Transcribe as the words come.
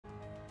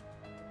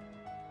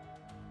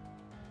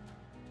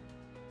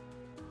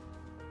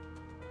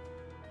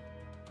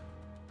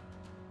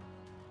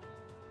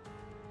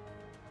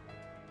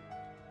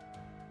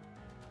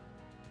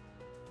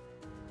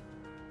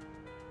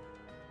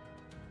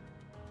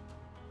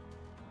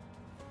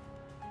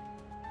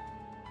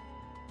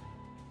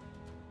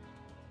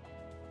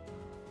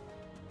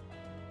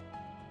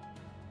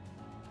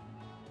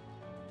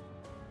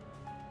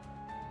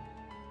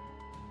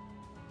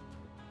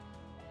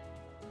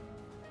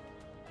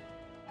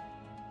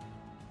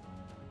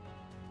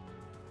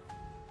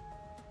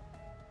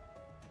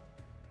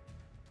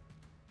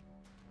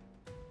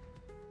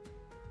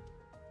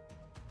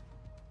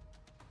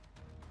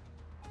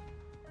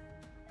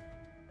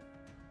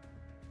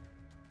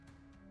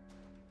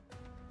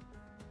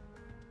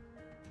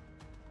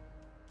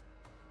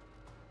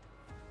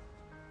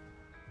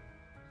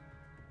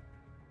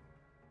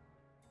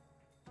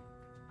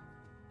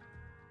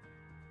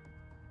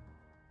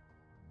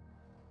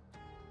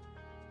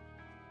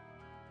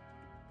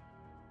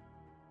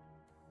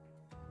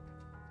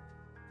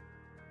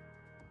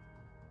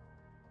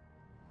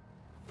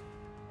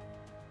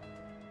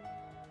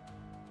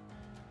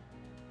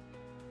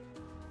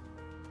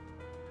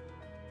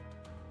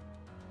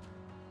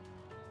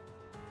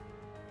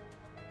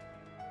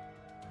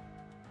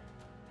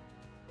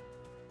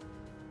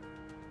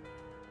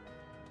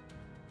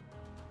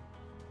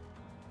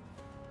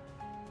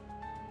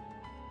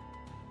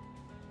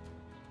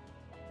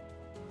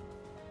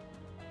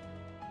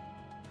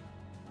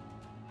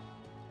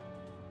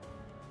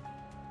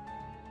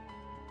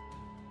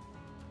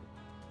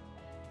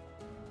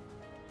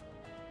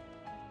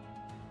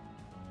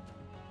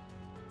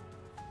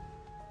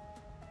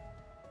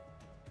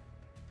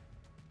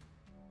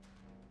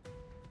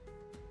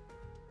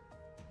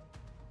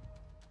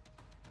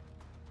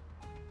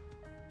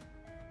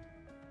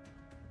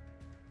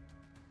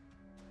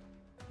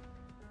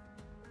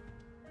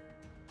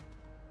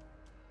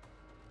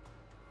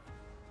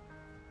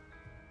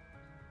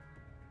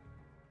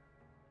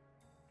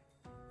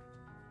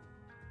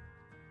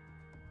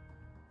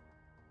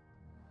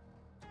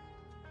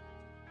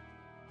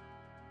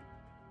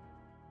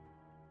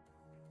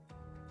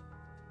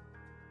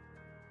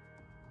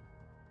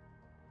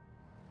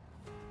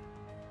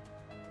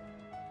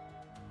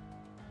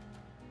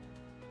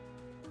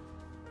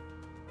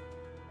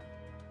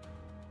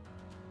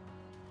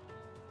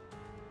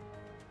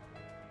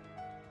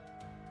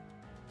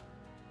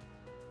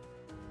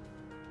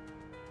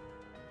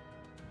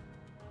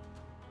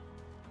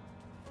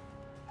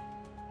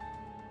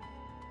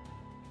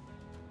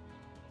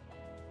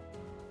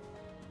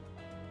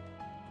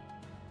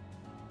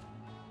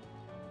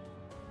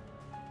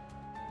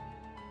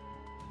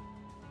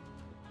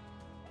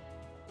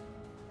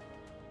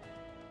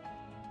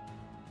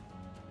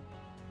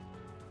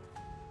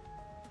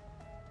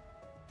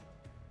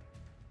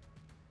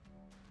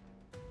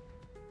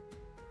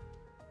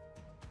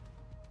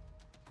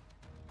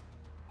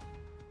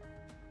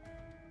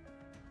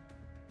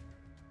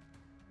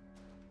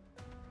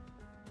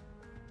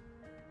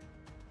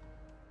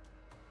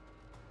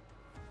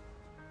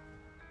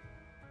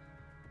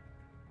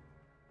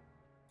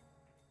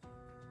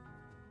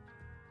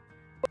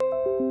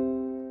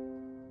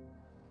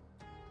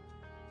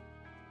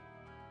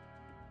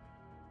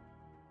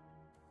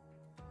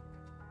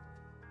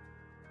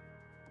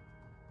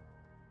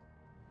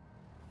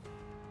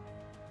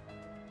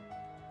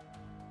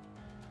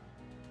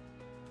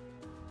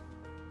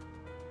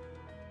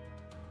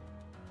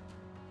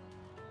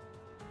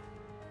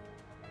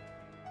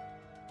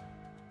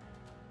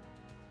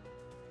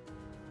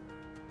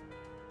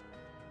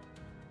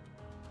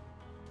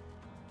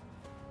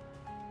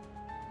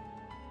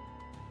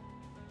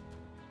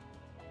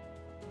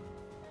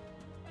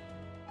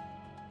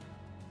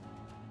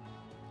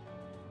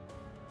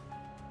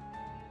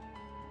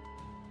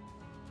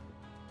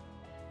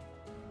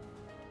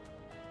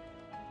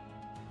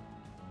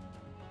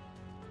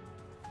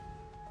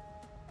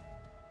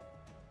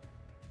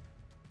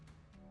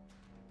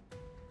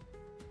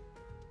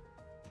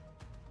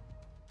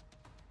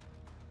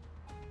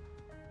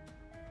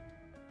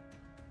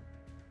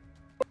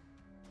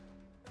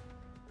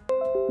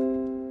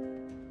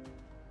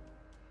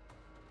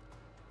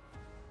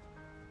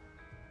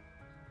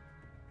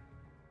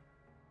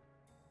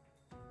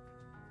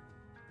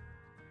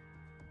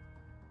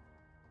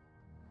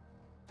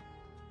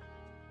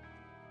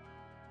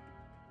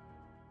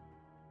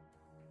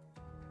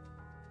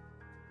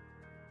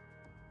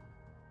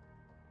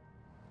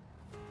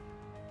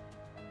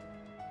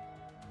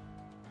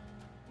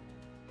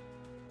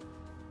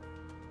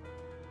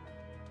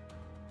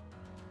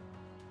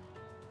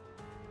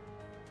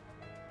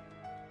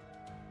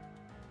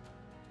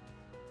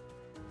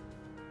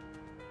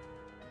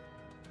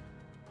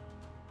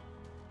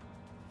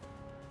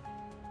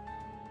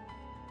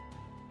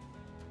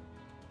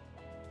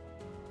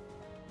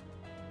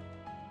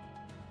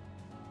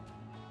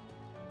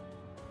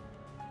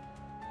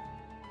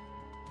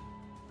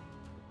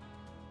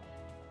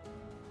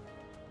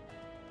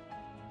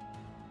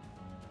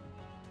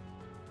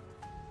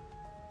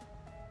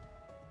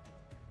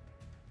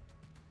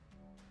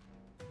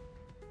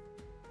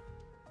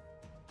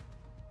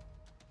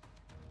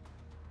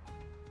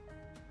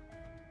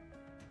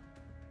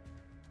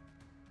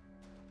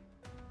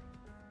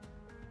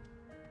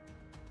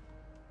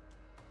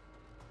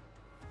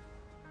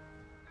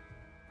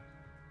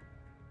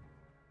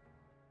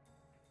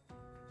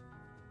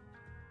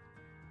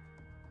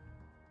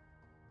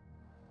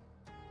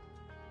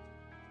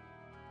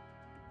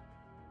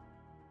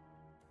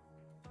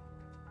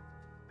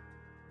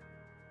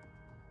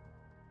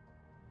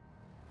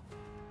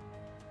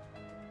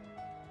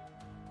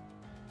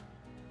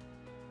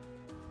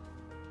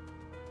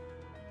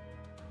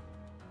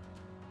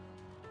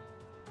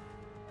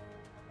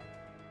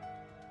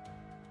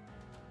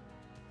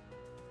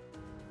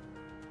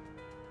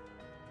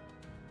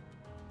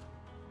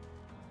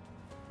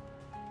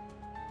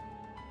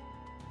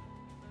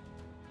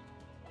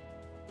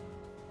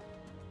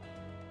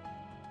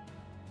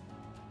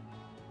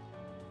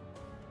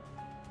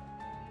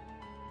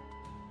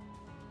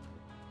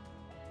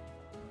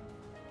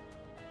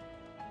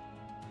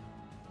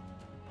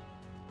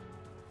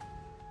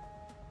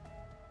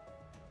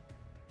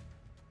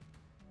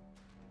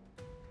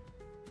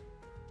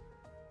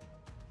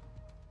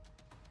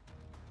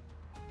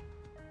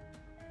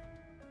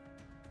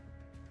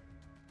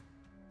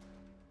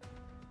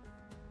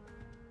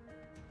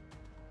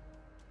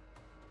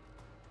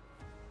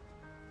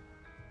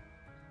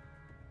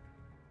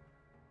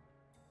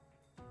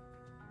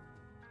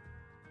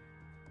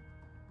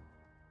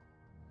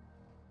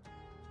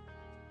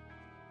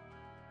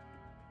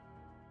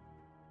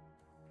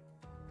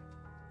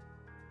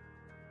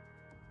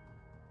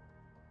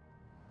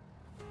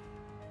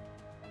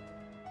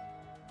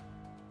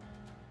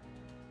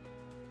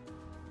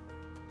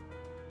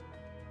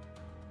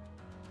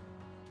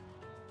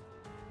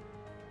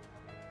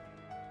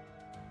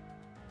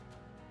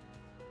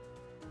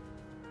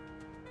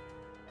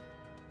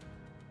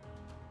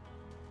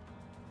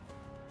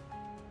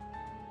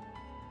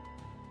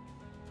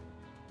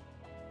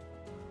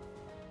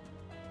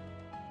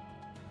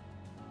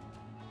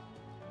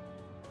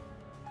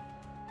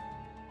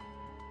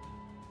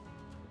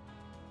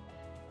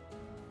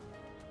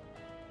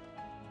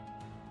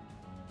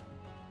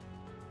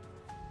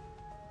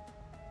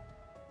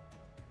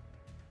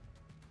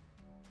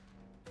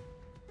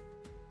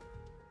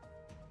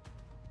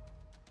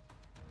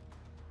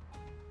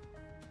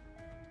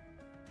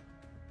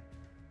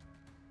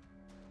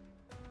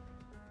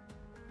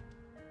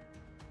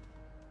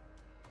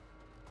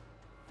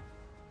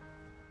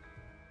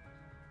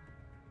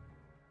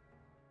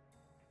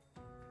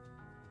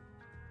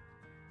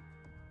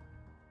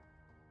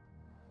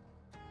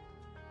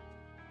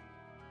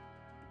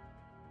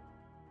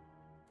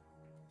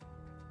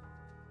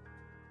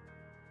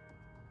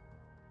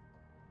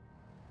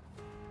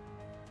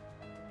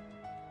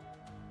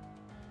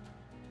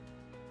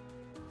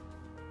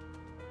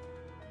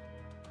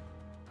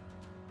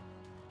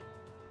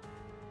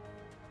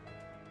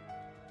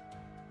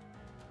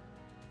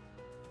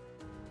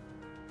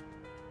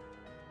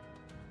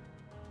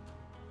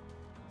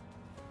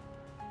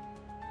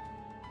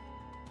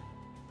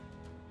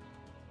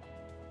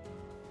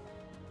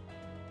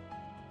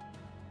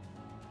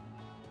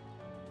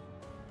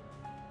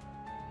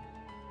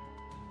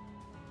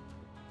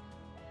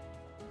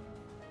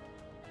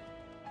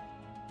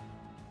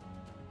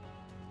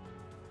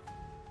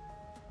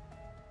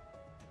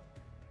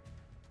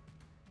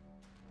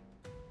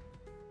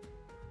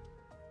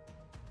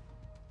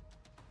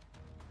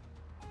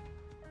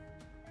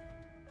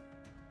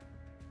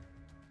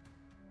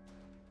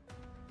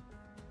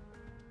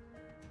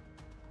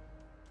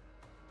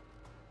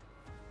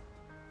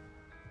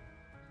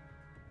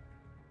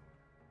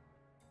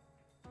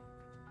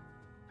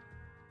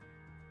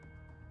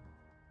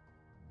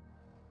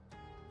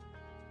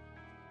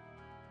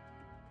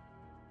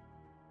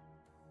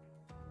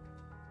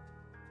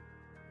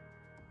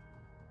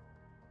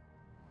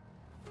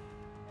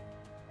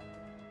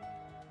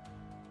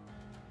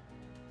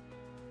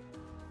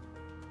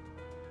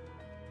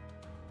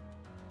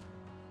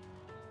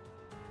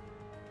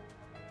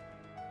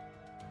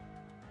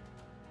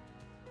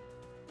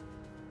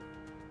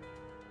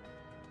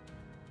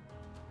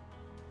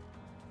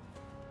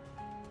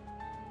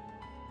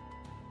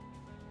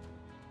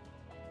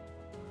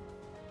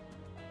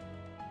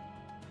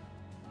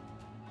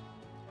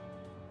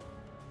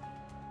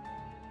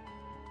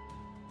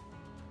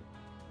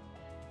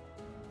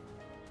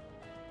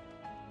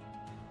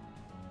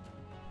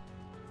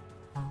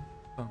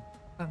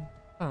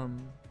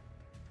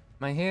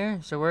My hair,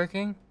 is it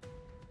working?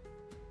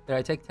 Did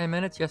I take 10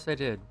 minutes? Yes, I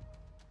did.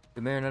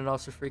 Did Marinette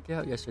also freak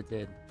out? Yes, it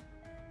did.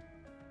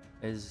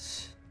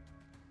 Is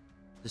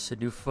this a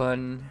new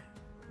fun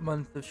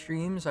month of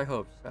streams? I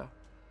hope so.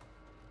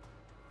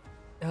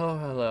 Oh,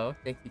 hello.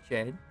 Thank you,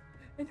 Jade.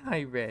 And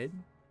hi, Red.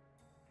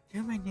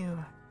 They're my new...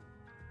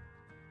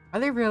 Are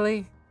they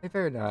really? They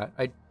better not.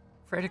 I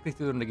frantically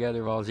threw them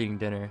together while I was eating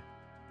dinner.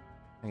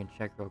 I can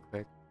check real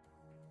quick.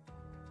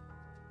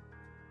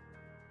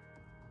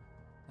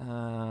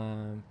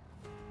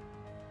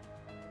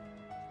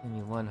 Give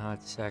me one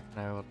hot second.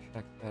 I will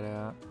check that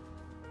out.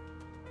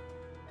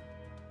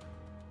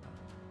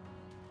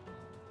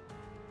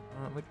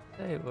 What'd you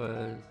say it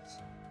was?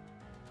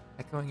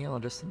 Echoing Yellow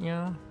Distant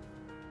Yellow?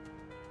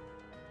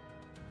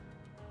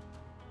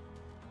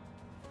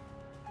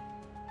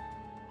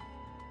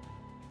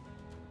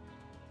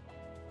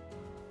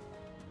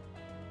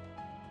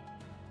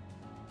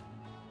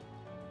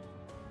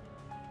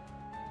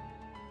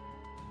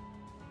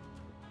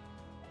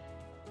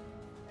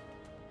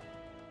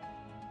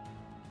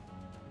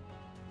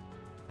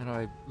 How do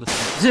I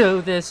listen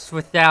to this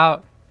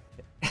without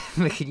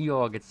making you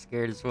all get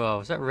scared as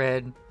well? Is that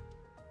Red?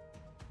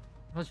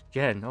 That's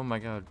Jen. Oh my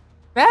god.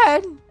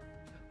 Ben!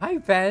 Hi,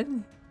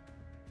 Ben!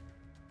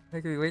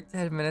 Making me wait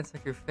 10 minutes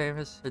like you're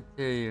famous. How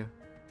dare you?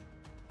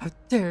 How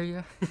dare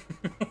you?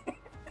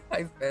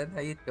 Hi, Ben. How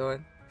you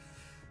doing?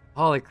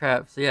 Holy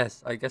crap. So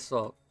yes, I guess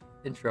I'll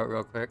intro it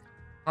real quick.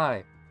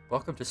 Hi.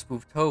 Welcome to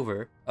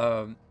Spooftober.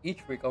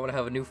 Each week I want to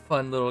have a new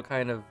fun little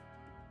kind of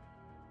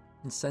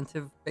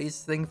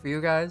incentive-based thing for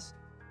you guys.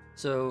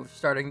 So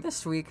starting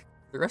this week,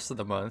 the rest of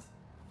the month,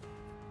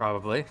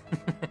 probably,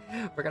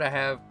 we're gonna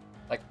have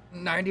like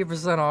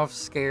 90% off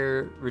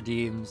scare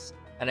redeems,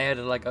 and I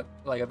added like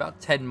about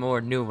 10 more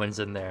new ones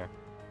in there.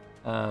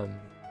 Sometimes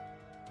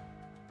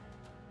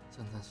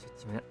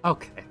 15 minutes.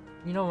 Okay,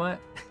 you know what?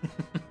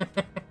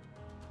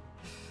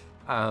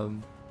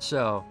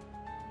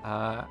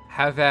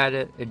 Have at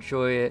it,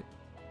 enjoy it.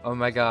 Oh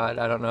my god,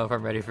 I don't know if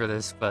I'm ready for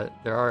this, but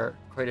there are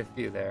quite a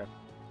few there.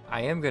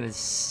 I am gonna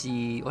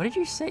see... What did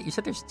you say? You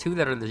said there's two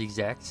that are the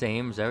exact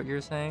same. Is that what you were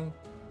saying?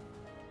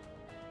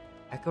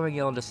 Echoing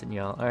Yellow and Distant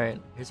Yellow.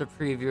 Alright, here's a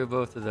preview of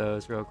both of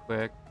those real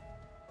quick.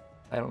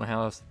 I don't know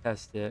how else to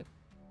test it.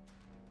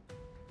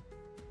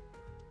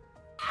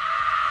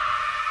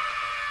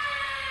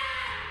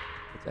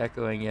 It's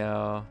Echoing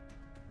Yellow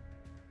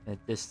and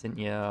Distant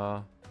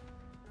Yellow.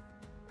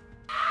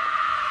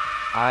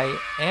 I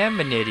am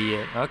an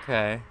idiot.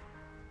 Okay.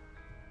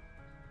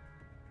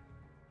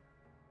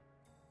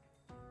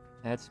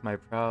 That's my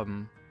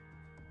problem.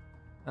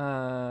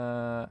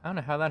 I don't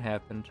know how that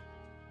happened.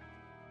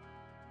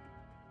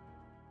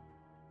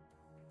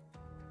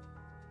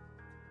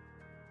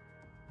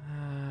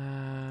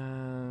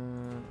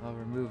 I'll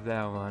remove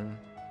that one.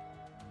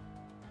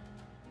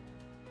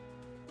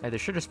 Hey, there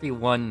should just be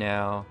one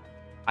now.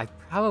 I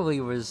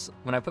probably was...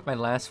 When I put my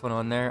last one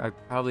on there, I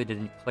probably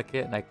didn't click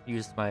it, and I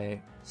used my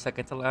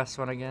second to last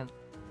one again.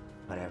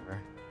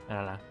 Whatever. I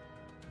don't know.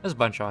 There's a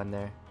bunch on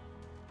there.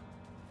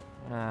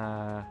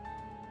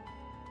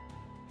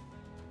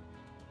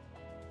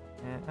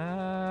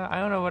 I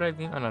don't know what I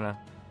mean. I don't know.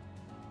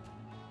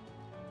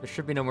 There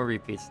should be no more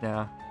repeats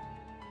now.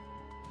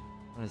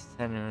 One is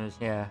 10 minutes.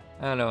 Yeah,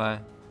 I don't know why.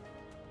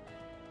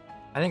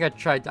 I think I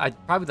tried.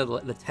 Probably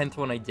the 10th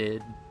one I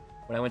did.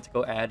 When I went to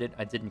go add it,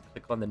 I didn't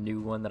click on the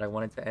new one that I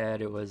wanted to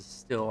add. It was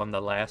still on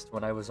the last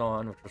one I was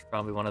on, which was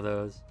probably one of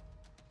those.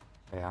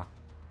 Yeah,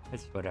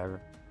 it's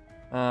whatever.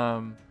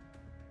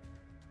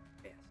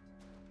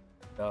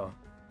 So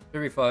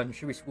should be fun.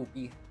 Should be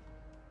spooky.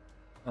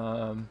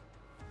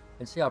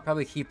 And see, I'll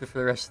probably keep it for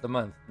the rest of the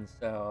month. And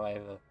so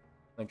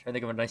I'm trying to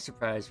think of a nice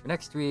surprise for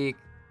next week,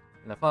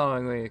 and the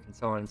following week, and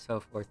so on and so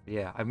forth. But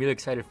yeah, I'm really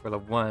excited for the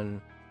one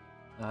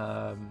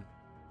in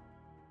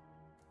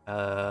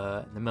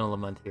the middle of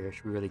the month here. It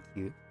should be really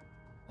cute.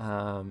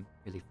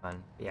 Really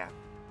fun. But yeah.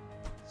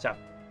 So,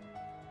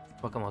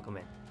 welcome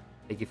in.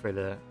 Thank you for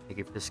the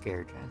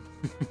scare, Jen.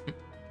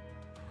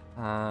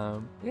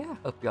 Yeah,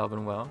 hope y'all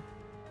been well.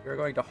 We're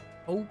going to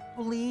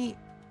hopefully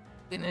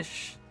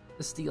finish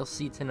this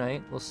DLC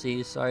tonight. We'll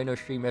see. Sorry, no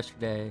stream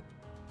yesterday.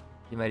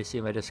 You might have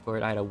seen my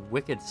Discord. I had a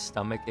wicked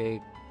stomach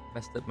ache.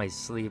 Messed up my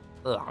sleep.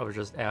 Ugh, I was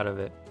just out of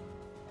it.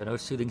 So no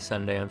Soothing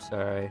Sunday, I'm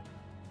sorry. I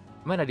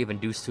might not even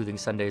do Soothing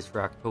Sundays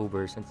for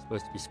October since it's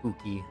supposed to be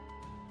spooky.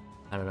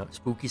 I don't know.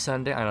 Spooky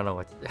Sunday? I don't know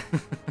what to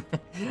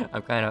do.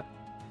 I'm kind of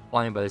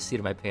flying by the seat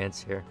of my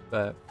pants here.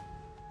 But,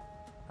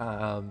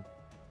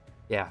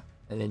 yeah.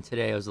 And then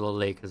today I was a little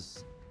late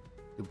because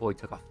the boy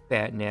took a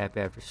fat nap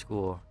after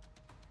school.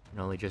 And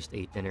only just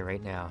ate dinner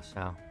right now,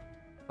 so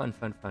fun.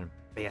 But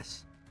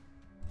yes,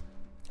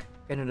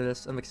 getting into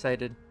this, I'm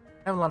excited.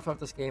 Having a lot of fun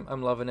with this game.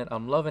 I'm loving it.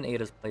 I'm loving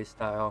Ada's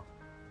playstyle.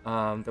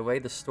 The way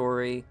the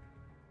story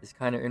is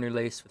kind of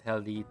interlaced with how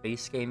the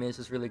base game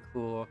is really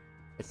cool.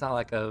 It's not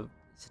like a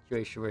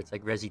situation where it's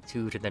like Resi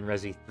 2 to then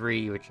Resi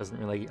 3, which doesn't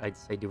really, I'd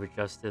say, do it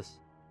justice.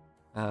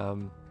 But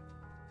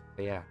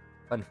yeah,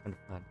 fun.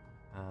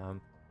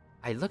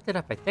 I looked it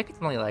up. I think it's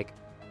only like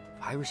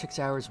 5 or 6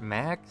 hours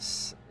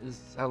max is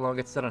how long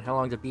it's set on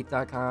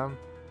howlongtobeat.com.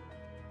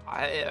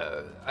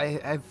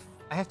 I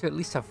have to at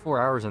least have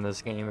 4 hours in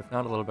this game, if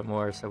not a little bit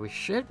more. So we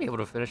should be able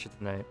to finish it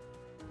tonight.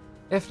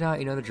 If not,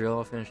 you know the drill.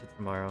 I'll finish it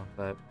tomorrow.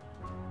 But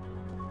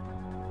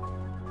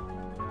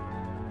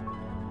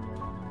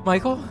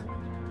Michael,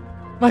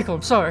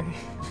 I'm sorry.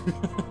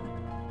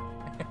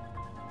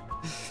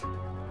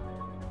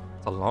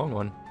 It's a long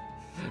one.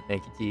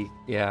 Thank you, T.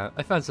 Yeah,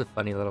 I found some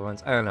funny little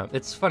ones. I don't know.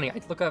 It's funny.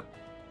 I look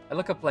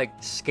up like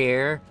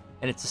scare,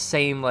 and it's the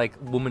same like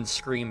woman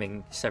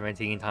screaming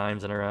 17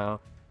 times in a row.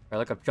 Or I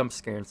look up jump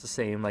scare, and it's the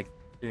same like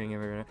doing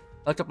everything.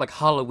 I looked up like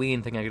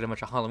Halloween, thinking I get a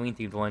bunch of Halloween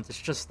themed ones.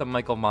 It's just the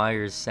Michael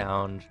Myers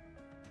sound,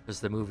 because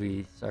the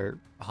movies are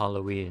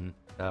Halloween.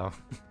 So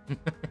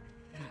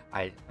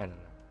I don't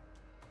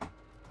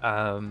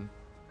know.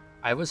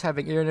 I was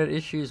having internet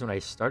issues when I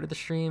started the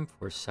stream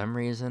for some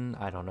reason.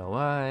 I don't know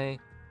why.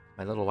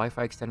 My little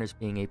Wi-Fi extender's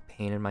being a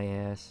pain in my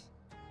ass,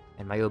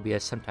 and my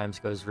OBS sometimes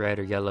goes red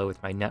or yellow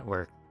with my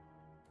network.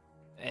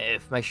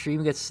 If my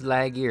stream gets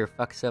laggy or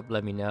fucks up,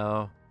 let me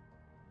know.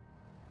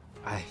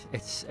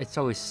 It's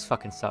always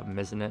fucking something,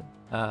 isn't it?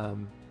 But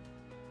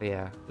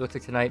yeah, it looks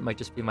like tonight might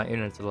just be my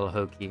internet's a little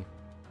hokey.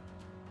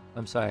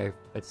 I'm sorry if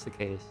that's the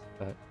case,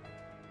 but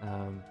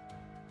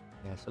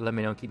yeah. So let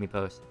me know, keep me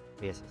posted.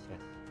 Yes.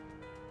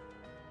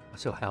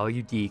 So how are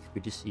you, Deke?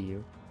 Good to see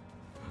you.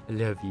 I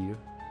love you.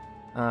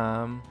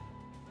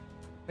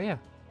 But yeah.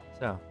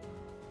 So,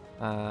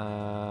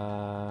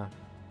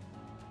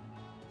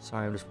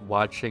 sorry, I'm just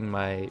watching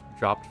my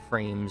dropped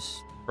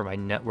frames for my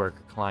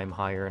network climb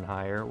higher and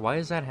higher. Why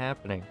is that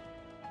happening?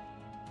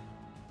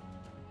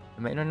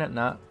 Did my internet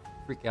not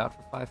freak out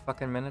for 5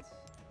 fucking minutes?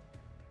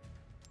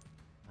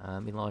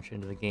 Let me launch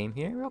into the game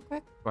here real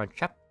quick. We're on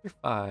chapter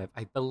 5.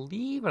 I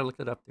believe I looked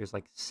it up. There's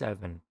like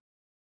 7,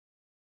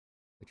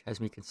 which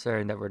has me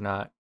concerned that we're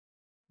not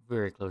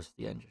very close to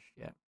the end just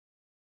yet.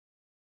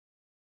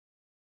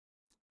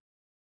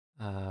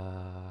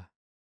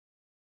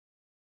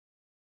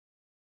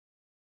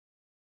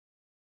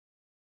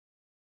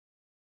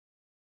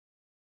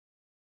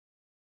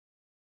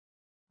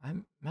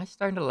 Am I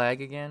starting to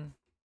lag again?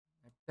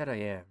 I bet I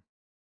am.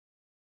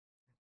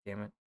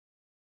 Damn it.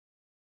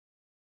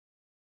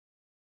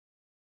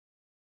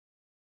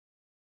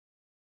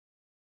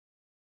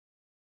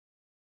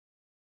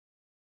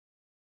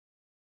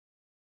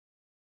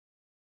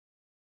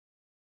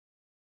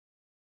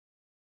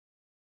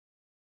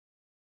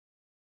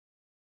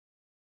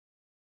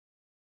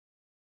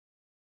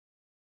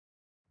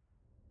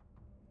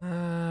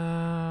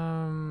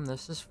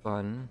 This is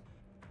fun.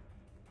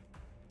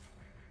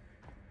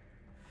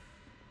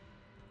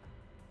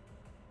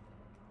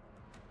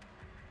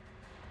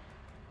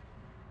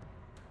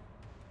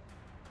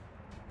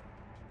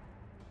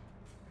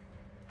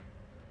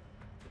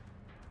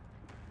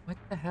 What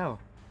the hell?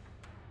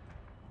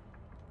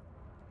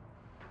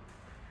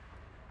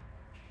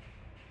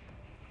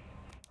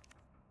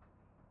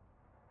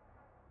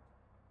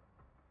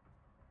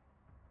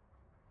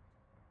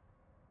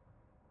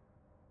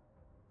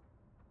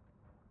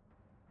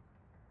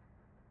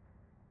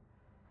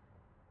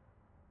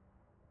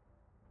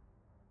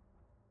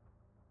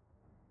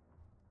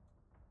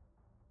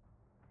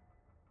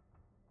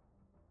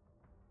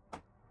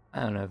 I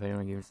don't know if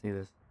anyone can even see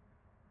this.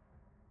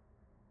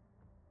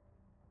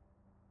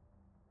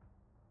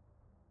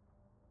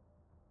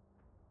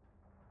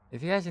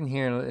 If you guys can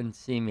hear and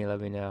see me,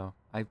 let me know.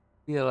 I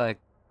feel like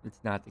it's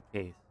not the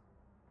case.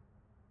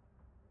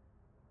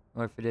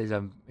 Or if it is,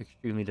 I'm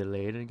extremely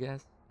delayed, I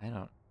guess. I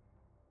don't.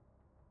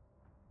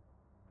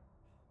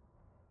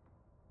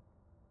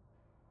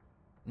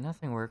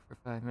 Nothing worked for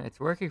 5 minutes. It's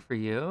working for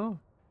you?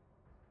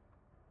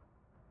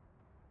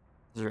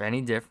 Is there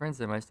any difference?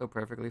 Am I still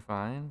perfectly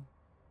fine?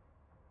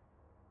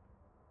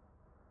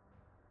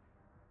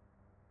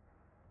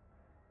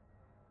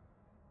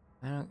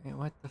 I don't get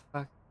what the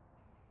fuck.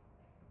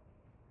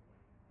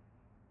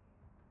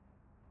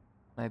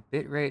 My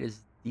bitrate is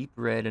deep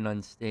red and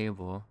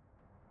unstable,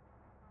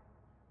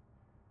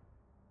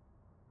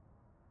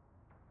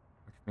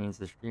 which means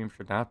the stream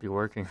should not be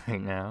working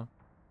right now.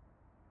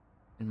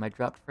 And my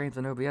dropped frames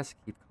on OBS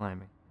keep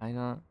climbing. I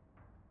don't.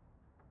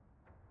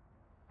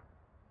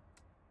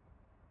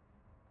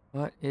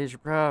 What is your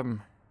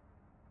problem?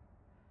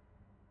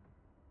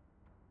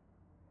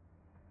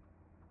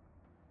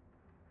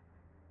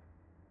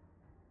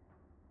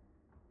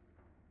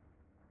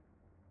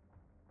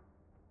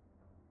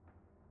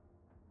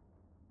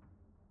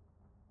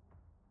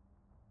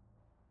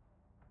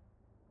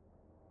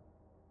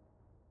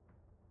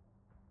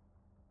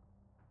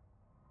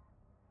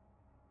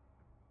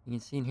 You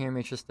can see in here,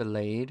 it's just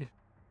delayed.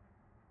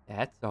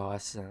 That's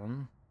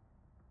awesome.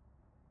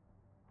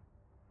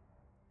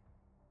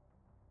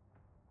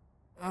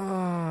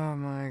 Oh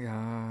my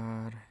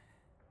god.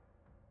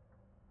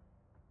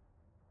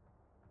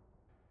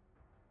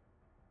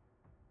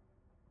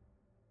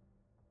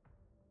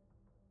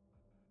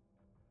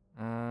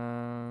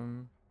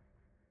 Um.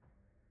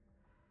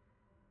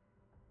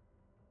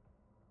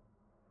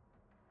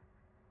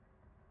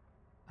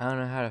 I don't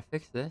know how to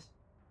fix this.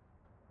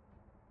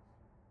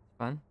 It's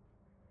fun.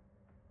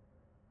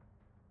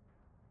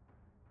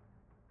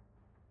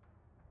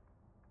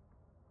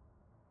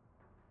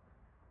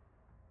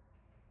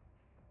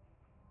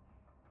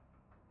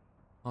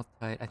 All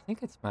tight. I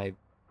think it's my. I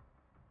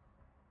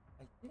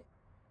think,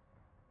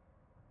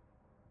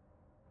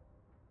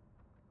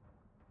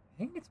 I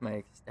think it's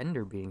my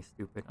extender being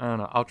stupid. I don't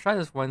know. I'll try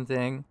this one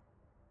thing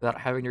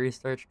without having to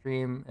restart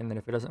stream, and then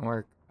if it doesn't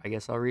work, I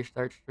guess I'll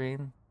restart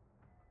stream.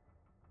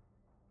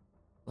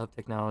 Love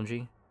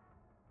technology.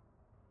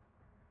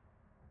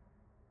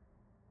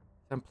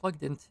 I'm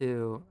plugged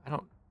into. I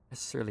don't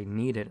necessarily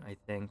need it, I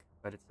think,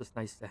 but it's just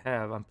nice to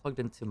have. I'm plugged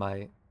into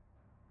my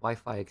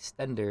Wi-Fi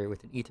extender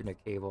with an Ethernet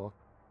cable.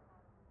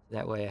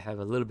 That way I have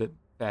a little bit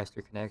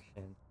faster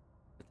connection.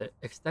 But the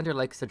extender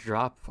likes to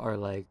drop our,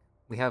 like,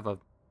 we have a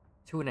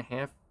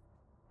 2.5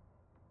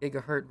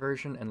 gigahertz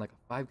version and like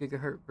a 5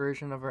 gigahertz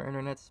version of our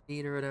internet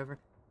speed or whatever.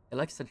 It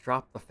likes to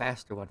drop the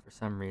faster one for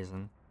some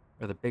reason,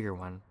 or the bigger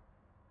one.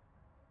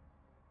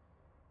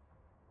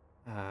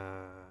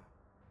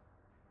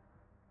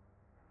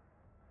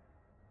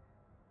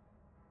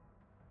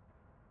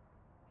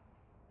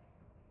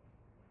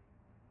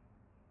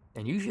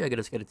 And usually I could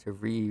just get it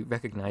to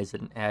recognize it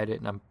and add it,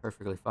 and I'm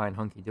perfectly fine,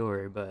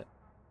 hunky-dory, but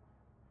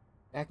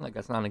acting like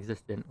that's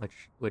non-existent,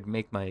 which would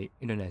make my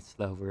internet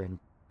slower and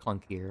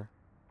clunkier.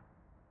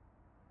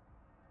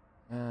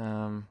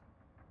 Oh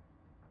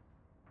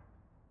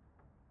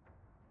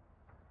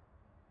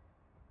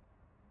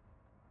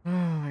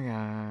my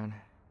god.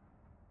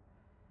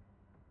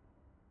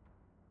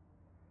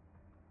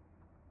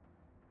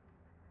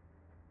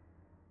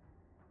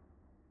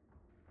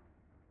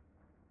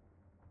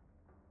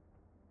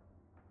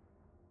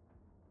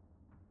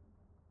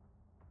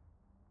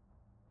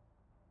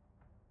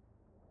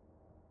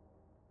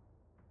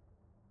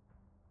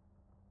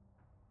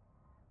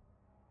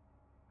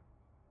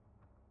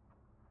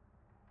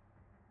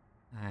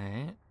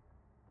 Alright. You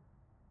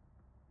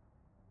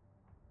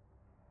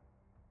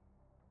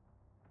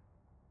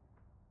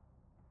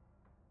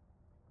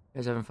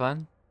guys having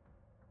fun?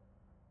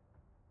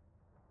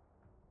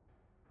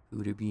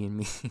 Pooter being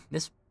me.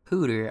 This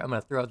Pooter, I'm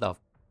gonna throw out the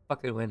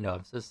fucking window.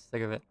 I'm so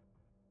sick of it.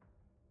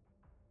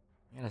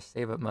 I gotta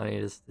save up money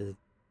just to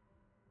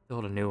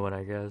build a new one,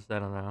 I guess. I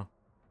don't know.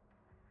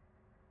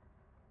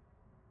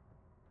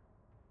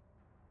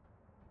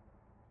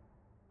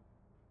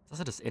 It's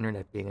also just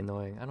internet being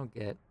annoying. I don't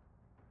get.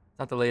 It's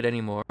not delayed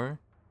anymore.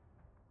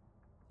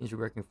 Seems to be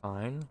working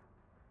fine.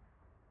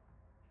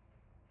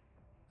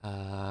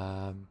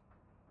 Let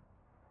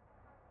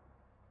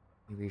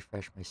me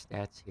refresh my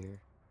stats here.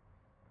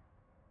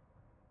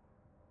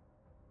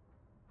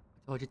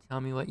 I told you, tell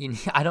me what you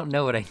need. I don't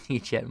know what I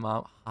need yet,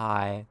 Mom.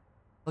 Hi.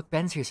 Look,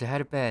 Ben's here, so hi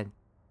to Ben.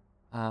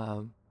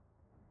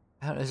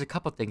 There's a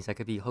couple things that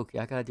could be hokey.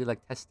 I gotta do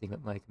like testing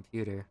with my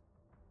computer.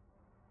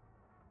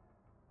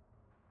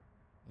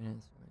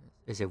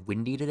 Is it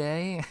windy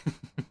today?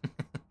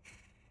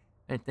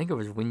 I didn't think it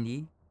was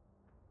windy.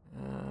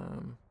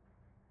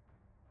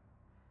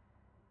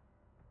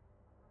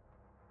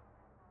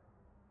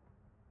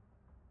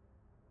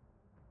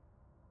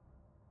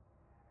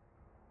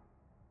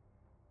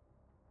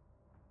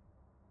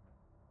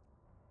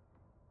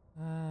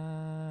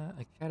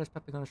 Like chat is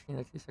popping on the screen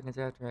like 2 seconds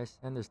after I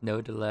send. There's no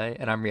delay,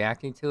 and I'm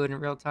reacting to it in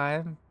real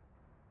time.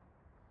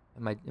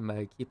 Am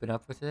I keeping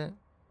up with it?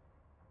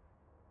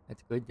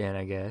 That's good then,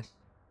 I guess.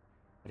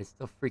 But it's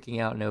still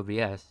freaking out in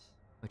OBS,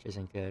 which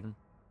isn't good.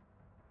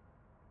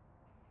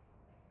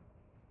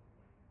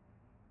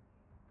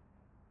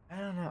 I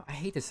don't know. I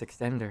hate this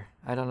extender.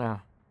 I don't know.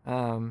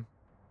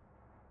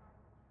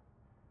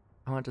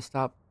 I want to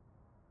stop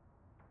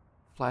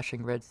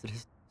flashing red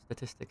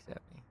statistics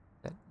at me.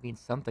 That means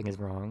something is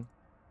wrong.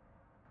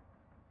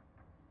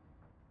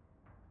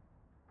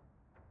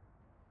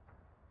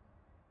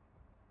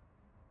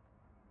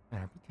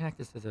 Alright, we connect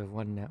this to the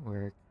one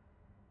network.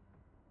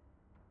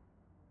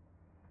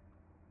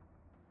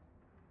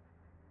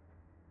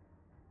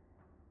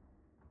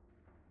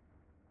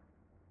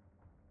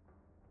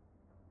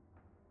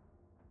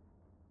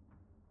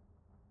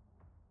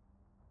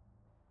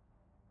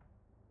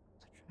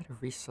 So try to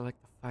reselect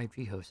the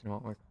 5G host and it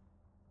won't work.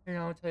 Here,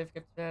 I'll tell you if it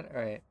gets that.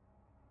 Alright.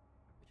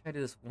 Try to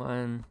do this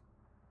one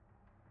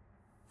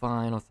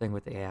final thing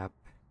with the app.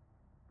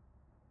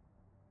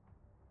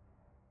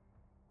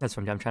 That's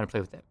what I'm trying to play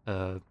with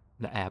the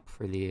app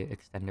for the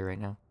extender right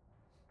now.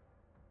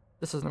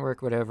 This doesn't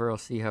work, whatever. I'll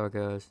see how it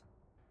goes.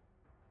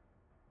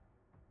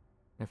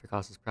 And if it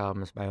causes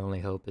problems, my only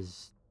hope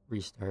is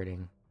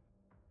restarting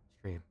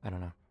stream. I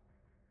don't know.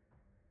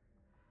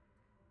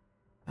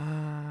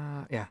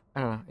 Yeah,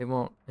 I don't know. It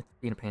won't. It's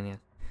being a pain in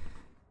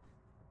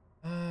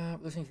the ass.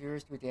 Losing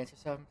viewers to a dance or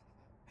something.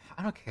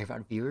 I don't care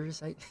about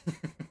viewers.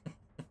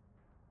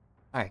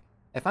 Alright.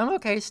 If I'm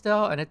okay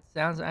still and it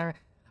sounds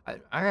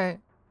alright.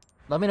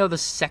 Let me know the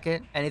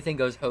second anything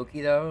goes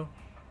hokey though.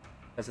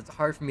 Because it's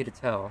hard for me to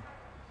tell.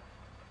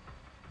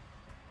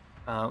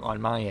 On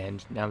my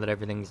end, now that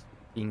everything's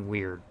being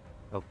weird.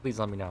 So please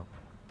let me know.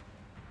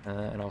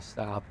 and I'll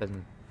stop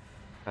and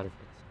try to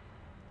fix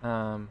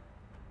it.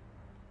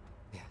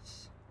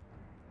 Yes.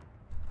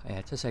 Yeah,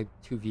 it says I have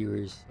 2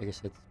 viewers. I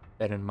guess it's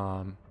Ben and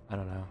Mom. I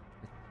don't know.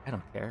 I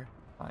don't care.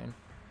 Fine.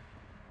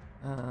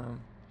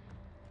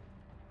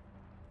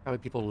 Probably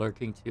people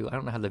lurking too. I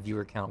don't know how the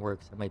viewer count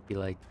works. It might be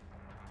like,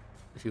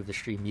 if you have the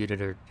stream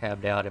muted or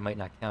tabbed out, it might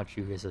not count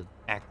you as an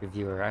active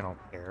viewer. I don't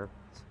care.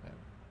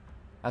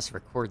 I have to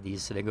record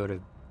these, so they go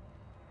to...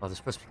 Well, they're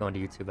supposed to be going to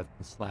YouTube. I've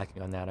been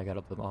slacking on that. I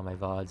gotta put all my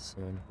VODs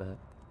soon, but...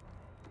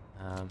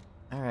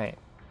 Alright.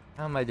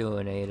 How am I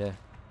doing, Ada?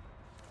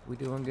 We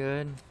doing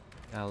good?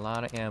 Got a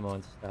lot of ammo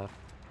and stuff.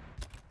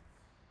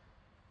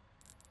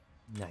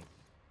 Nice.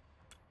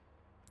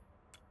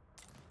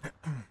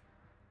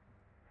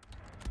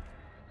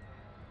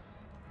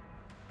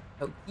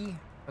 Okay.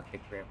 Okay,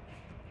 great.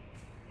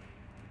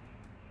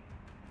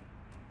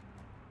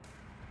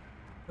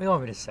 What do you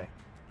want me to say?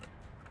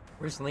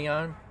 Where's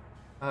Leon?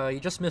 You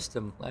just missed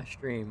him last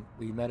stream.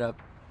 We met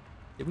up.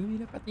 Did we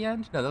meet up at the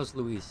end? No, that was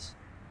Luis.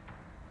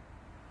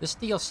 This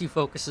DLC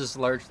focuses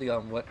largely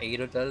on what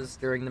Ada does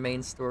during the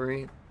main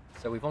story,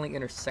 so we've only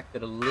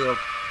intersected a little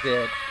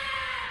bit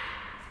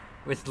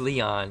with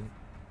Leon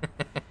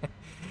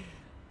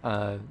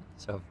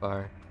so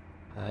far.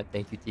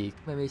 Thank you, Deke.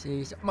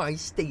 My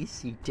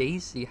Stacy,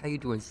 Daisy. How you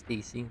doing,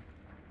 Stacy?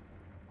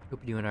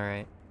 Hope you're doing all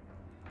right.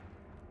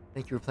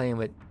 Thank you for playing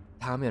with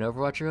Tommy on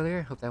Overwatch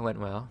earlier. Hope that went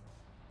well.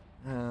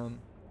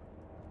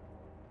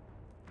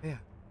 Yeah.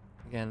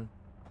 Again,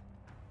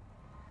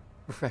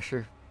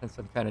 refresher, since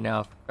I'm kind of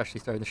now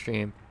freshly starting the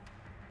stream.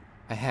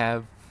 I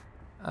have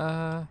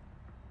a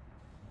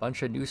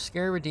bunch of new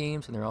scare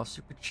redeems, and they're all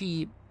super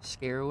cheap.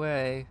 Scare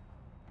away.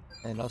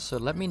 And also,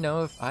 let me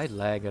know if I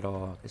lag at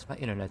all, because my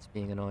internet's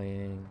being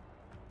annoying.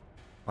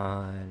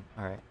 Fine.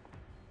 Alright.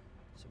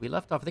 So we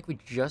left off, I think we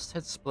just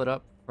had split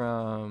up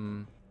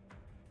from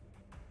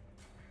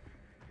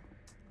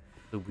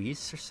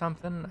Luis or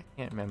something? I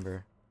can't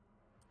remember.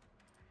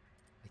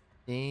 I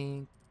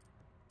think...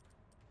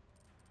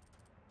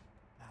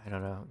 I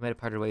don't know. We might have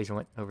parted ways and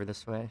went over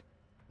this way,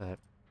 but...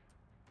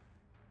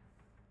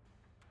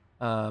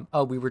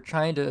 oh, we were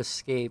trying to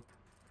escape,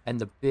 and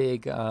the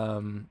big,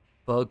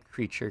 bug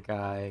creature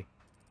guy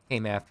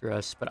came after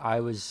us, but I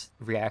was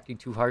reacting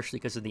too harshly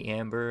because of the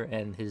amber,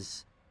 and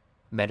his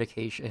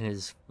medication, and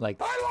his, like...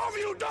 I love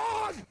you,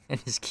 dog!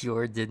 And his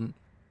cure didn't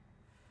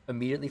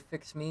immediately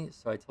fix me,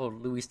 so I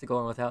told Luis to go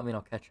on without me and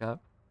I'll catch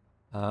up.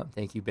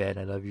 Thank you, Ben.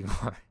 I love you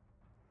more.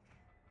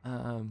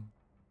 I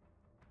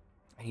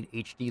need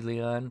HD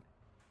Leon.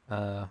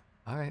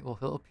 Alright, well,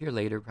 he'll appear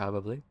later,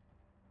 probably.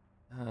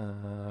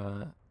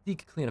 You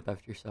can clean up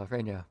after yourself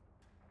right now.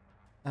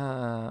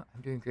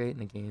 I'm doing great in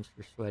the games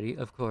for Sweaty.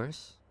 Of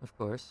course. Of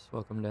course.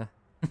 Welcome to...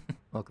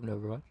 Welcome to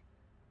Overwatch.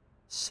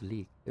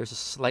 Sleek. There's a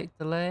slight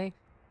delay.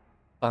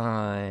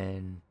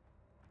 Fine.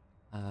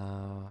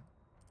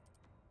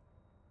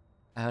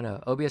 I don't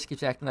know. OBS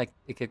keeps acting like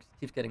it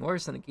keeps getting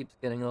worse, and it keeps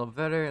getting a little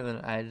better, and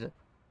then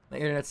my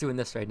internet's doing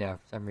this right now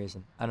for some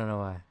reason. I don't know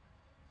why.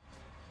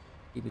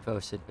 Keep me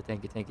posted, but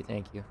thank you, thank you,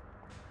 thank you.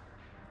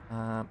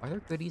 Are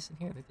there goodies in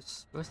here? There's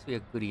supposed to be a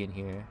goodie in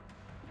here.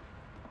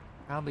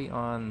 Probably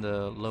on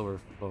the lower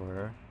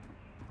floor.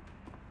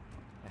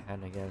 I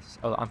guess.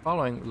 Oh, I'm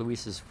following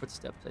Luis's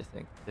footsteps, I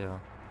think, too.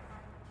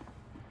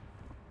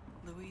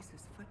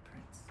 Luis's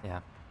footprints.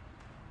 Yeah.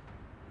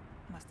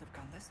 Must have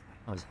gone this way.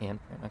 Oh, his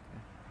handprint, okay.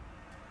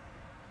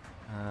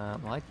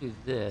 Well, I do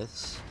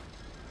this.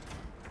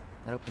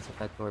 That opens up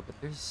that door, but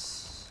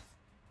there's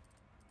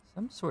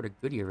some sort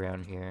of goodie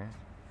around here.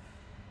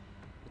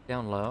 Get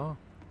down low.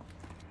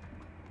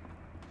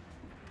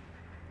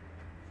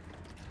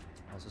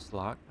 Oh, is this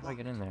locked? How do I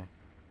get in there?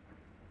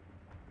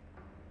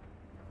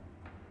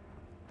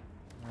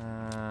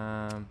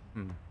 I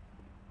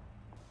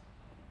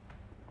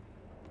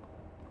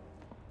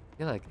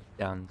feel like it's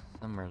down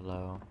somewhere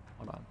low.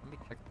 Hold on, let me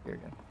check up here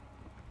again.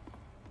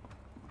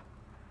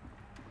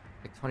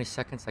 Like 20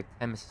 seconds, like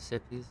 10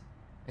 Mississippis.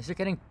 Is it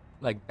getting,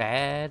 like,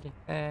 bad?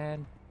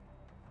 I'm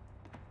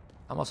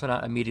also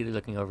not immediately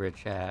looking over at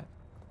chat.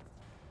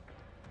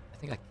 I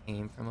think I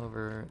came from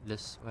over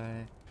this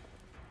way.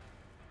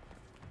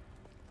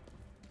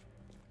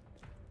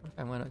 What if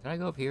I went... Did I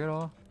go up here at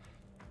all?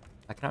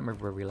 I cannot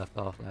remember where we left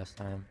off last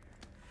time.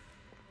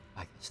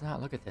 I guess not.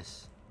 Look at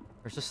this.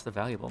 Where's just the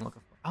valuable I'm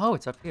looking for? Oh,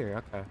 it's up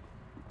here. Okay.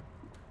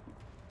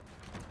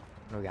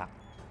 What do we got?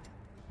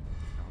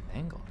 Oh,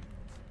 mangle.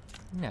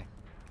 Neck.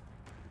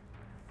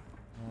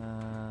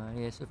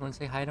 Yes, everyone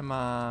say hi to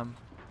Mom.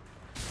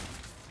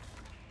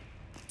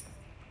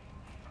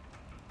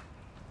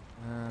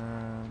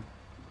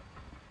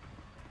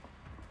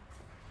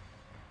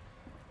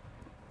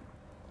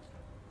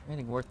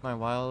 Anything worth my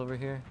while over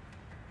here?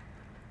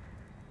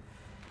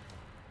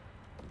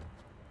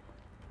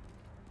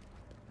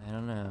 I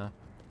don't know.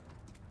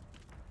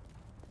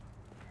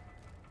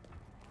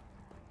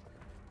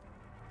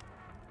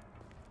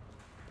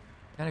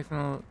 Kind of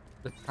from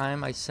the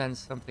time I send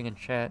something in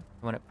chat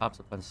when it pops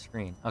up on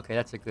screen. Okay,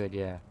 that's a good,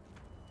 yeah.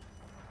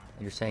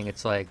 And you're saying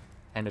it's like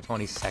 10 to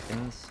 20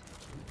 seconds?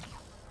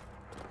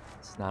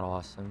 That's not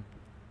awesome.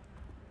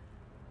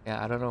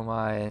 Yeah, I don't know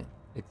why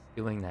it's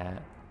doing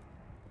that.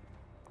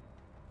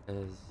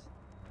 Because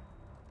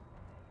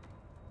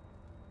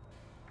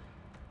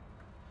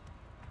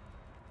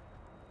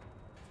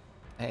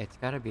hey, it's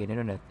gotta be an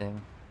internet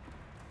thing.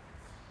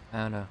 I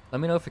don't know.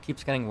 Let me know if it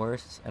keeps getting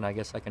worse, and I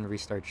guess I can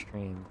restart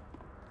stream.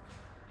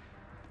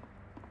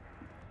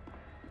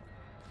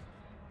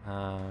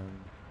 Um,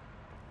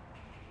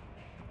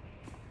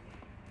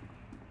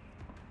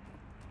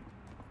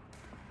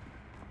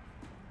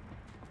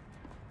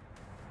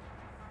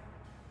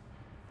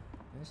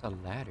 there's a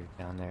ladder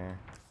down there.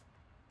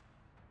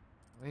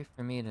 Wait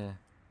for me to...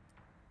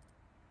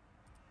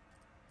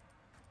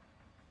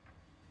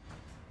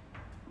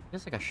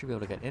 Feels like I should be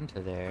able to get into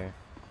there.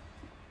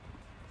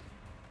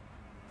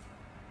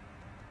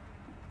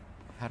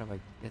 How do I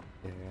get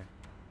there?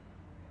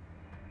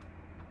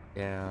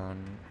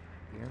 Down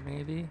here,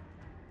 maybe?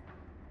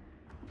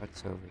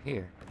 What's over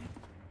here?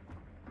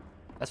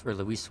 That's where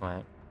Luis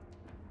went.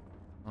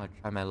 I'll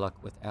try my luck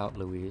without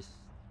Luis.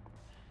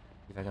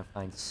 See if I can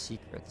find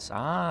secrets.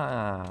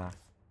 Ah!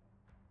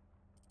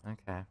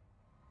 Okay.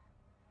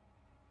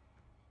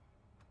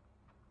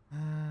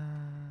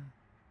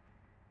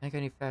 Make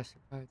any faster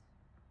parts?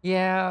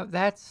 Yeah,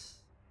 that's...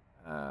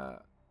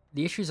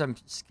 the issues I'm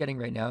just getting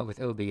right now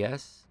with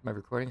OBS, my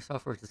recording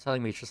software, is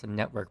telling me it's just a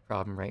network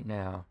problem right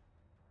now.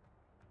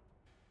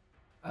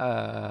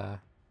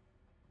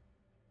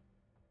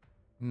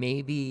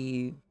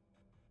 Maybe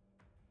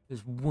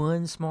there's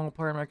one small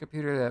part of my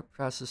computer that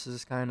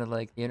processes kind of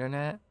like the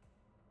internet,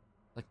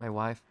 like my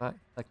Wi-Fi,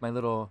 like my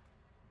little,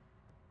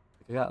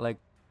 like I got like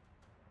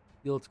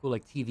the old school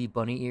like TV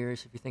bunny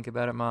ears, if you think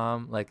about it,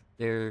 Mom. Like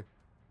they're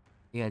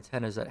the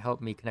antennas that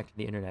help me connect to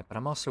the internet, but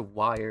I'm also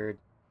wired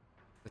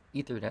with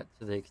Ethernet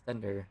to the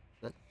extender.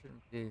 So that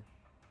shouldn't be.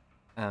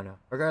 I don't know.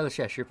 Regardless,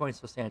 yes, your point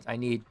still stands. I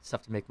need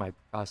stuff to make my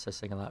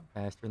processing a lot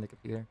faster in the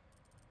computer.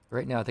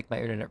 Right now, I think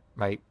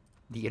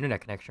the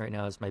internet connection right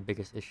now is my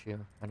biggest issue.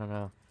 I don't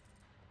know.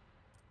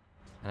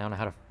 And I don't know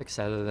how to fix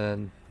that other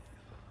than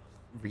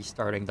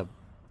restarting the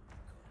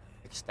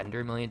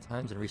extender a million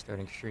times and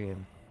restarting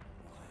stream.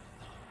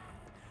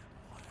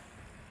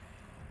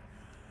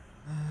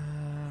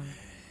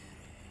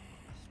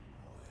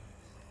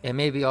 And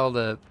maybe all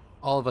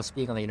of us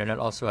being on the internet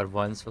also at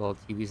once with all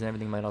the TVs and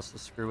everything might also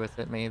screw with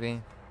it,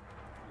 maybe.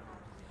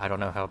 I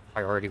don't know how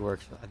priority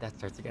works. That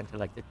starts to get into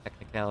like the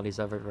technicalities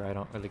of it where I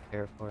don't really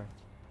care for.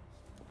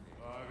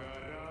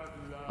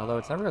 Although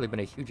it's never really been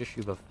a huge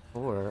issue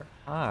before.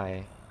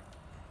 Hi.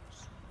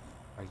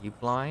 Are you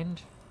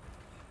blind?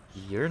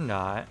 You're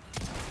not.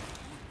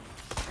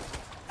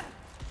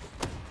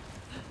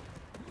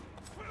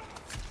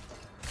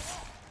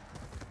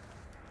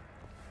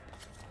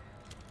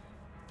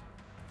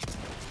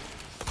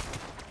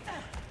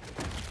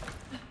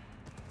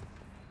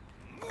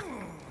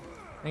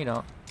 No, you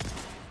don't.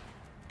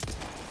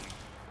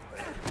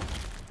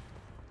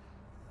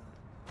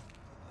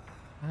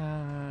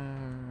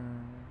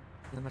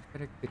 Much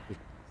better. Good.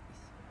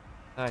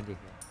 Hadi here.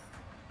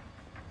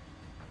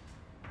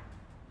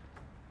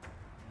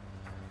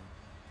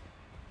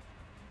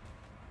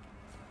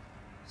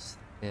 What's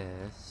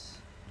this?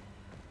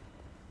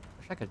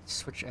 Wish I could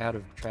switch out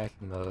of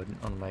tracking mode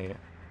on my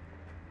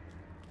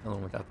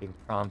own without being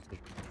prompted.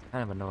 It's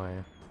kind of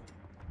annoying.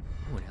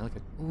 Ooh, now look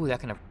at that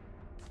kind of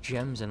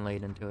gems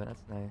inlaid into it.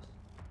 That's nice.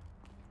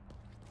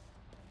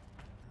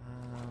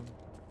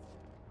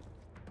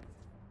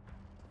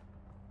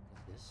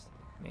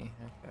 Me,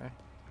 okay.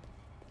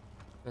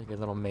 Like a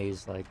little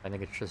maze, like I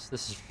think this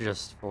is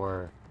just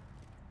for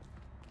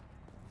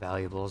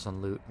valuables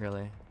and loot,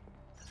 really.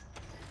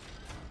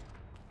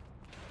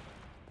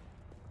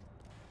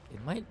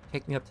 It might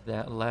take me up to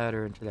that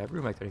ladder into that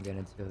room I couldn't get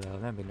into though.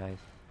 That'd be nice.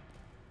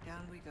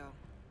 Down we go.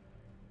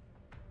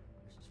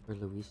 This is where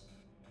Luis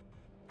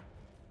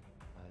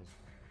was.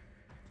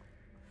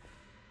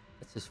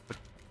 That's his foot.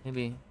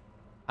 Maybe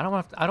I don't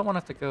want to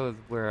have to go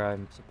where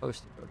I'm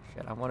supposed to go.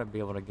 Shit, I want to be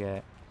able to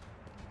get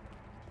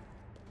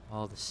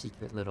all the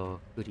secret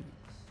little goodies.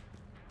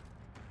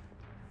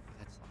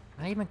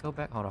 Can I even go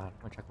back? Hold on, I'm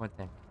gonna check one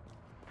thing.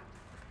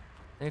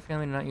 They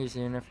family not use the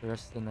internet for the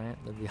rest of the night?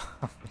 They'll be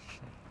off the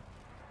shit.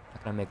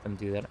 Not gonna make them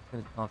do that.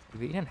 Off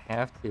TV. You didn't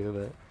have to,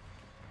 but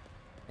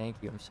thank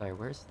you. I'm sorry.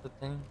 Where's the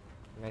thing?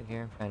 Right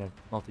here. I'm trying to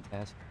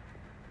multitask.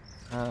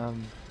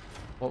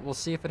 Well, we'll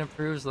see if it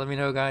improves. Let me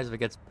know, guys, if it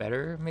gets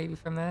better maybe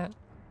from that.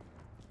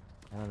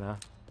 I don't know.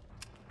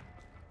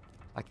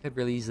 I could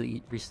really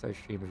easily restart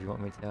stream if you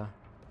want me to.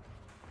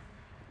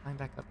 Climb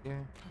back up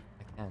here?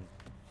 I can.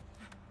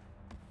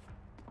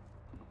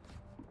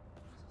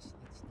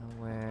 It's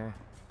nowhere.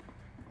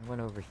 I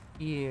went over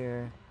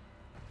here.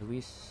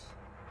 Luis.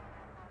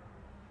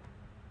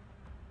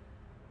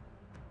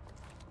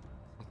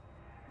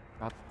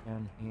 Drop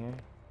down here.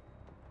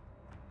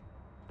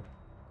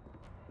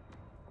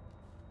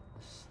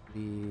 This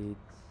leads.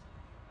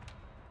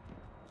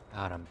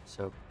 God, I'm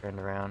so turned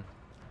around.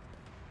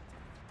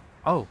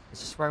 Oh,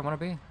 is this where I want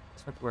to be?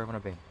 This might be where I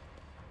want to be.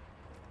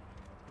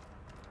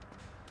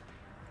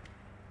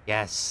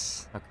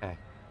 Yes! Okay.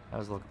 That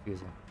was a little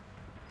confusing.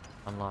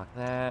 Unlock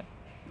that.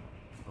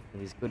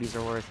 Hopefully these goodies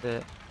are worth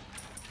it.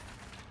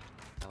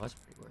 That was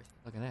pretty worth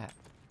it. Look at that.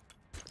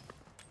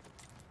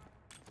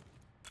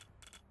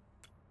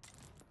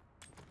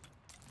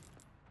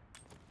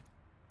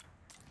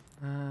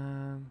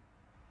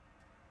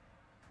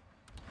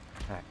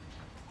 Okay.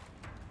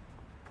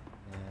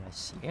 And I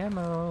see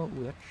ammo.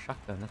 Ooh, that's a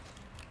shotgun. That's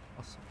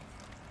awesome.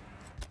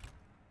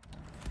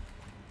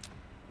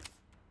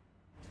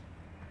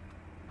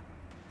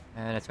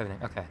 And that's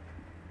everything. Okay.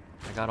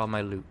 I got all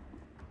my loot.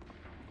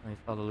 Let me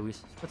follow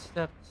Luis's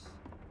footsteps.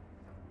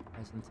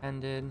 As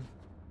intended.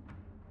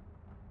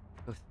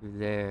 Go through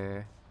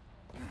there.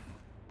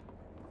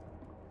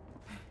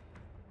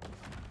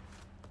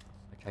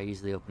 Which I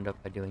easily opened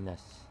up by doing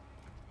this.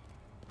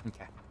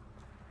 Okay.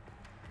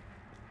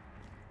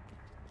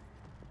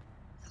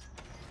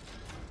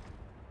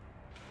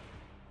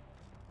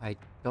 I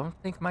don't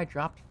think my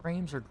dropped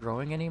frames are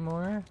growing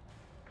anymore.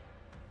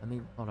 Let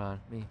me, hold on,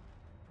 let me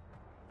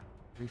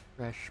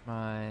refresh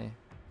my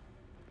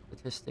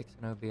statistics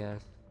in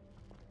OBS.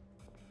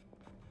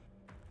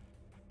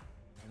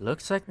 It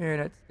looks like my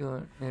internet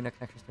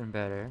connection's doing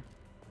better.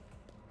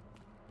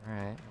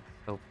 Alright,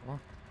 that's hopeful.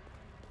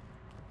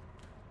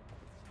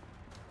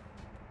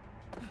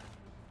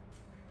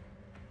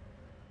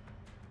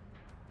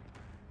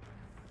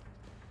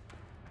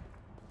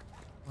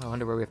 Oh, I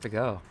wonder where we have to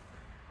go.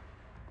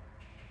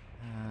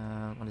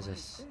 What is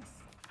this?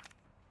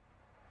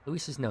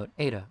 Luis's note.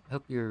 Ada, I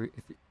hope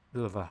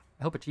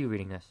I hope it's you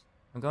reading this.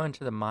 I'm going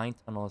to the mine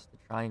tunnels to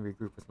try and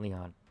regroup with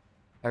Leon.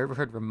 I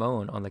overheard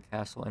Ramon on the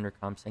castle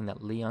intercom saying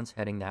that Leon's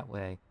heading that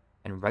way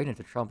and right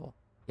into trouble.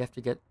 You have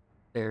to get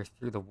there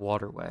through the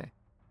waterway.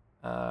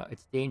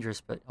 It's dangerous,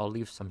 but I'll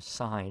leave some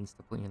signs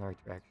to point you in the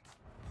right direction.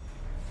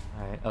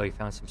 Alright. Oh, he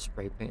found some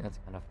spray paint. That's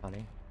kind of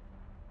funny.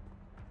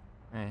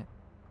 Alright.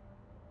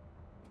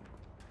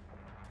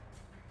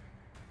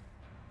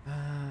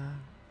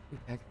 Be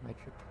back for my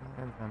trip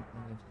tomorrow.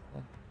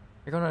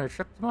 You're going on a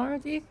trip tomorrow,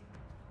 Deke?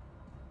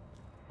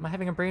 Am I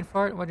having a brain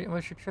fart? What's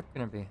your trip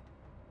gonna be?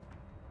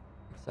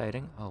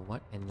 Exciting. Oh,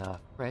 what in the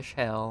fresh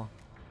hell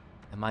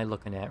am I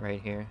looking at right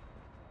here?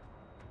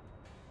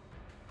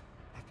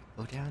 I have to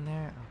go down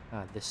there? Oh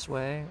god, this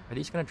way? Are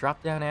these gonna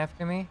drop down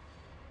after me?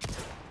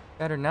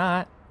 Better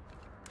not.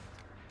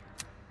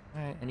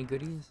 Alright, any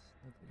goodies?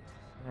 No goodies.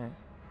 Alright.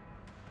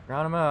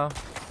 Geronimo.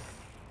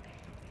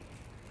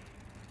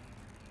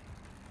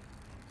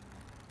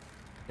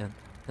 Dun,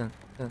 dun,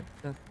 dun,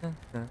 dun, dun,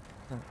 dun,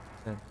 dun,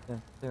 dun,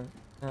 dun, dun,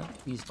 dun.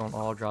 Please don't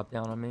all drop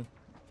down on me.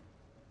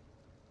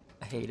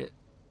 I hate it.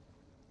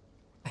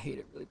 I hate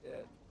it really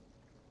bad.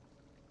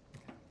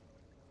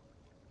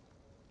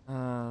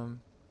 Okay.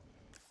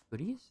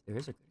 Goodies? There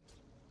is a goodie.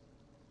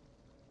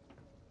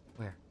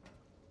 Where?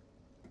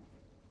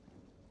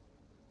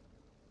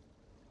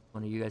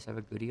 One of you guys have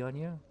a goodie on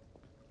you?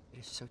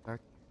 It is so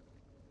dark.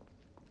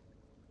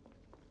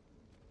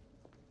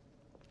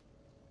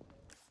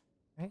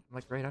 Right? I'm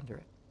like right under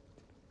it.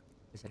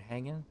 Is it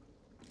hanging?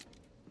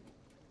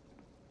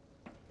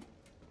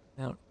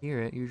 I don't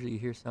hear it. Usually you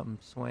hear something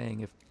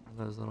swaying if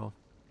one of those little...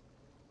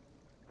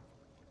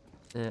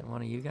 Is it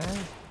one of you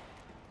guys?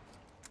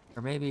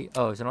 Or maybe...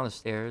 Oh, is it on the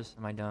stairs?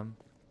 Am I dumb?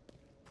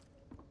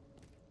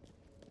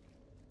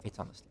 It's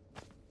on the stairs.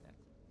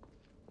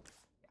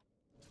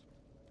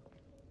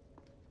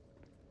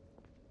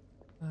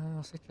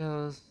 Yeah. Such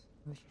as...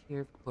 Who's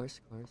here? Of course.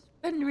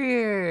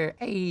 Fenrir!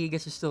 Hey,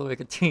 guess you're still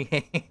awake at 3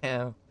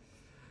 a.m.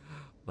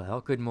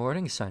 Well, good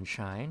morning,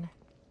 sunshine.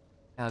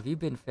 How have you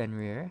been,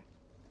 Fenrir?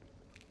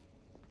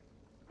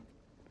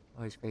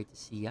 Always great to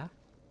see ya.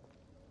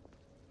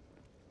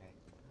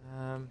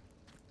 Okay.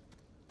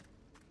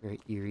 Very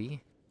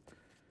eerie.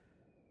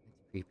 It's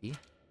creepy.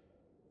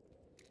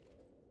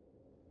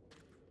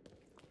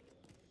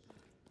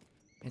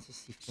 Can't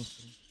just see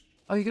Finken.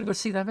 Oh, you're gonna go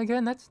see them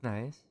again? That's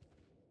nice.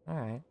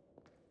 Alright.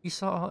 You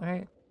saw,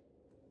 alright.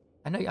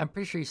 I know, I'm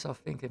pretty sure you saw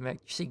Finken. Did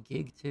you see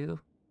Gig too?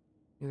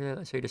 So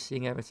you're just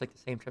seeing it, it's like the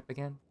same trip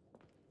again?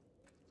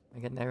 Am I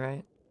getting that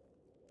right?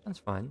 Sounds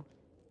fun.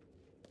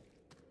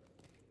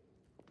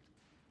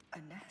 A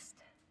nest.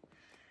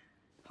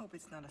 Hope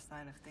it's not a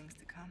sign of things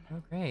to come.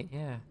 Oh, great,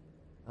 yeah.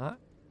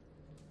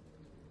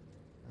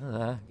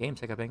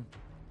 Game's hiccuping.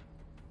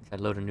 I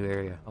load a new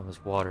area. Oh,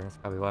 there's water. That's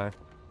probably why.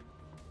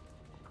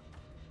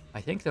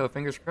 I think, though,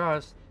 fingers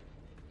crossed.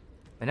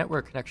 My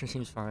network connection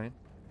seems fine.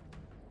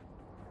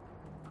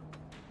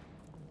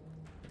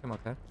 I'm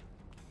okay.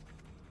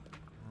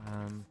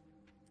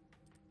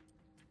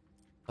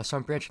 So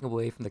I'm branching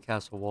away from the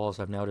castle walls.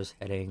 I'm now just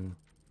heading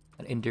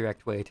an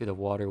indirect way through the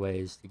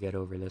waterways to get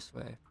over this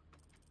way. Okay.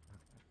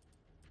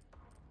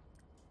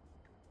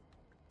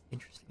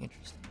 Interesting.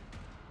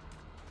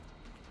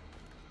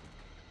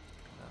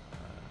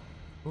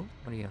 Oh,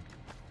 what are you?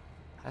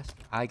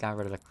 I got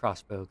rid of the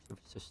crossbow because it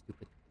was so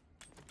stupid.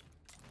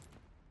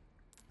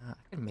 I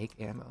can make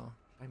ammo.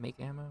 Should I make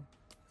ammo?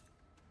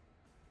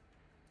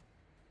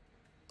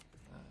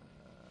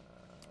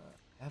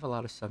 I have a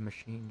lot of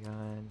submachine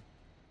gun.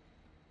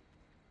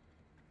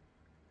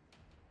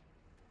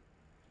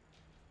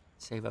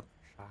 save up for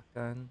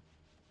shotgun.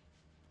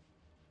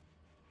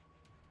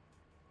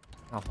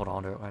 I'll hold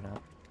on to it, why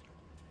not?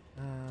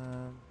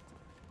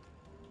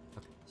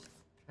 Okay, so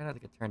try not to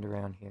get turned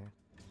around here.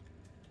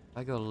 If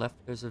I go left,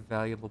 there's a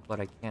valuable, but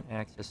I can't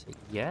access it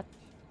yet.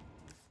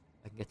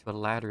 I can get to a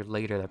ladder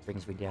later that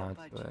brings me down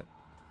to it.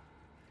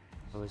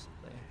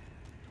 Supposedly.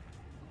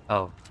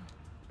 Oh,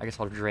 I guess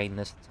I'll drain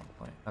this at some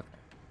point. Okay.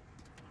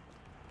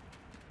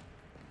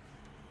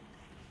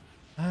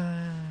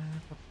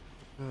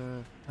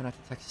 Why not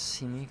to Texas to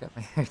see me? Got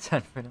my hair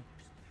done for now.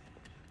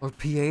 Or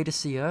PA to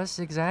see us?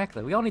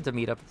 Exactly. We all need to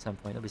meet up at some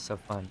point. It'll be so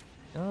fun.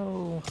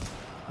 No.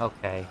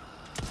 Okay.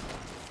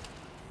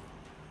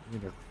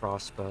 Need your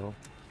crossbow.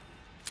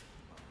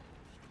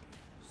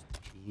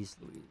 Jeez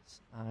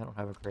Louise. I don't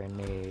have a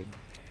grenade.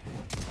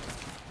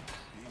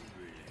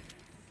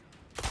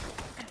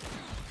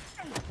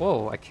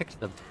 Whoa, I kicked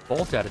the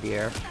bolt out of the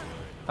air.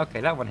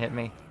 Okay, that one hit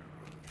me.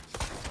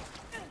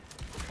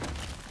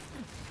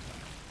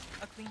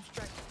 A clean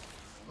strike.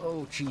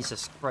 Oh,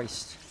 Jesus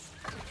Christ.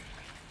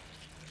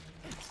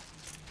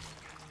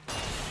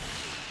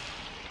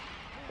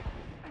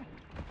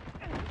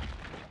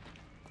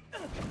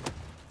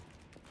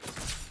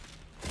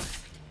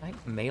 Can I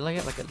melee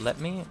it like it let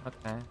me?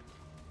 Okay.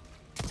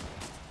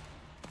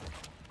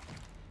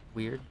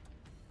 Weird.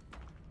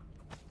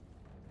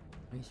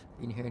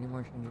 Green hair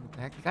anymore? Should I get it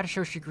back? You gotta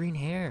show us your green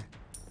hair.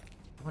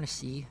 I wanna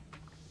see.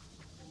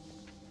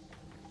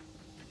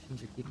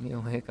 Seems to keep me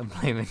awake. I'm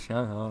blaming you.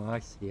 Oh, I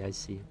see, I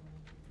see.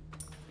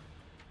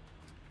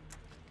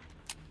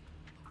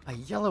 A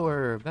yellow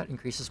herb. That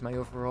increases my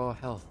overall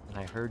health. And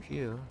I heard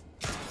you.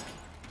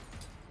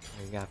 What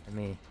do you got for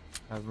me?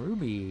 A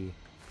ruby.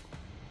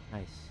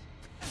 Nice.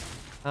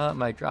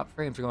 My drop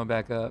frames are going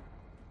back up.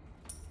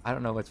 I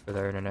don't know what's for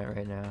their internet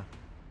right now.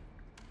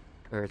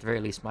 Or at the very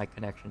least my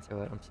connection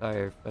to it. I'm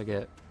sorry if I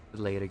get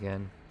delayed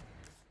again.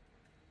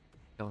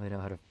 Don't really know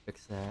how to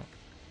fix that.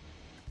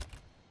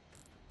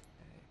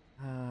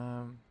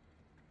 Okay.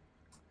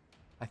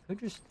 I could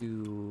just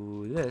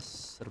do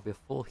this. It'll be a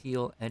full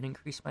heal and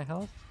increase my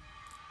health.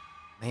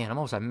 Man, I'm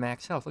almost at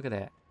max health. Look at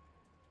that.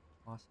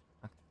 Awesome.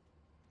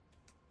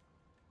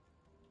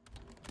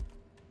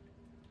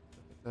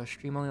 Okay.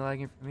 Stream only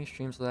lagging for me.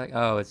 Stream's lag.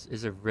 Oh,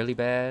 is it really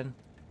bad?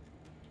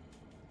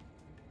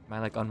 Am I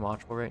like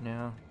unwatchable right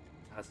now?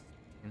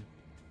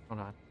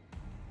 Hold on.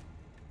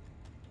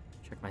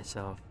 Check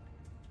myself.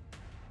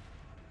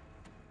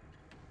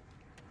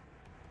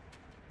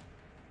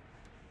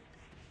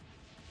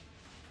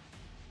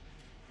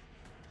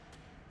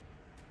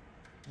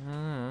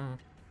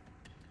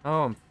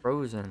 Oh, I'm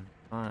frozen.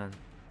 Fine.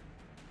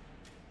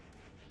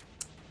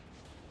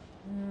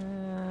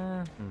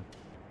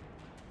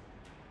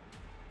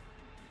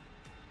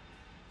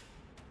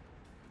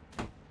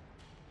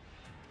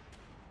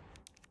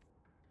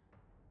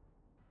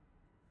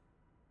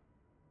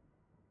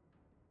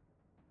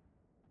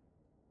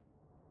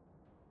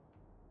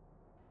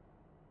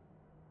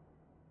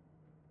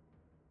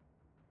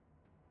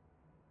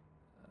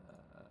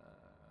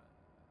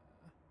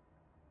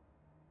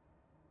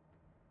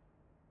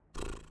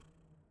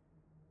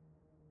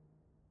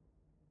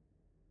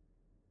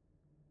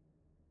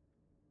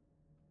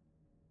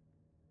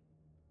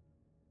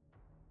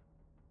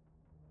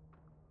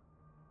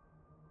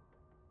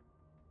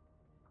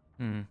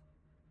 I'm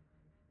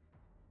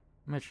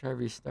gonna try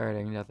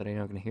restarting, not that I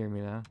know you can hear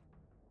me though.